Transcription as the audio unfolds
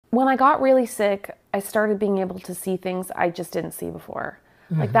when I got really sick, I started being able to see things I just didn't see before.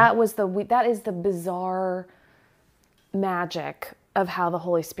 Like that is the bizarre magic of how the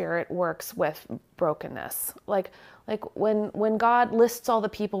Holy Spirit works with brokenness. Like when God lists all the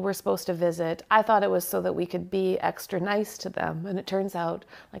people we're supposed to visit, I thought it was so that we could be extra nice to them. And it turns out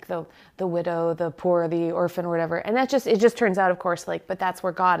like the widow, the poor, the orphan, or whatever. And it just turns out, of course, like, but that's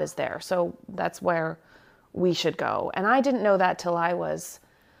where God is there. So that's where we should go. And I didn't know that till I was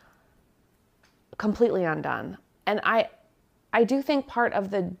completely undone. And I do think part of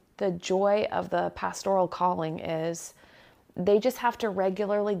the joy of the pastoral calling is they just have to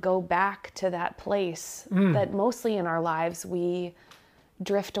regularly go back to that place that mostly in our lives we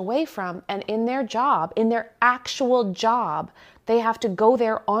drift away from. And in their job, in their actual job, they have to go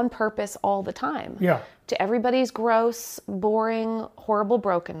there on purpose all the time. Yeah. To everybody's gross, boring, horrible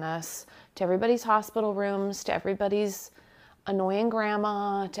brokenness, to everybody's hospital rooms, to everybody's annoying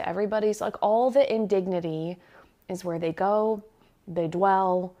grandma, to everybody's, like, all the indignity is where they go, they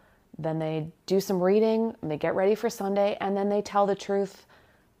dwell, then they do some reading, and they get ready for Sunday, and then they tell the truth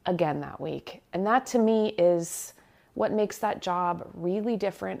again that week. And that to me is what makes that job really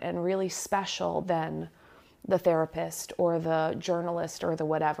different and really special than the therapist or the journalist or the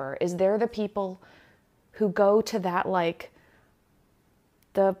whatever, is they're the people who go to that, like,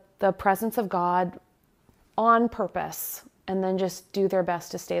 the presence of God on purpose, and then just do their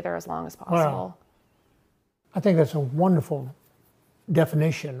best to stay there as long as possible. Wow. I think that's a wonderful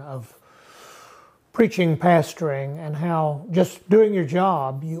definition of preaching, pastoring, and how just doing your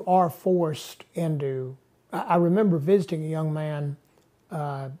job, you are forced into... I remember visiting a young man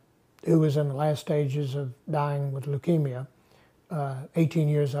who was in the last stages of dying with leukemia, 18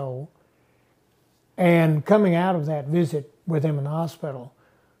 years old, and coming out of that visit with him in the hospital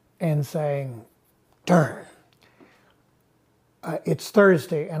and saying, "Turn, it's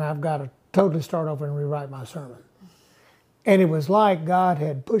Thursday and I've got to totally start over and rewrite my sermon." And it was like God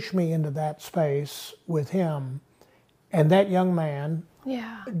had pushed me into that space with him, and that young man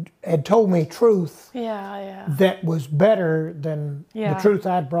had told me truth that was better than the truth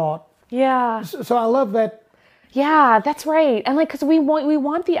I'd brought. Yeah. So I love that. Yeah, that's right. And like, because we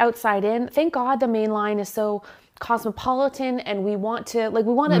want the outside in. Thank God the main line is so cosmopolitan, and we want to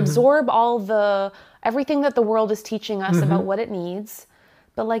absorb everything that the world is teaching us about what it needs.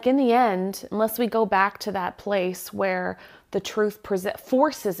 But like in the end, unless we go back to that place where the truth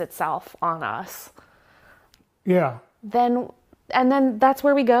forces itself on us, then that's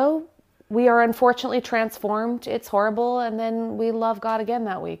where we go. We are unfortunately transformed. It's horrible, and then we love God again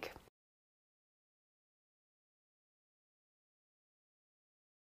that week.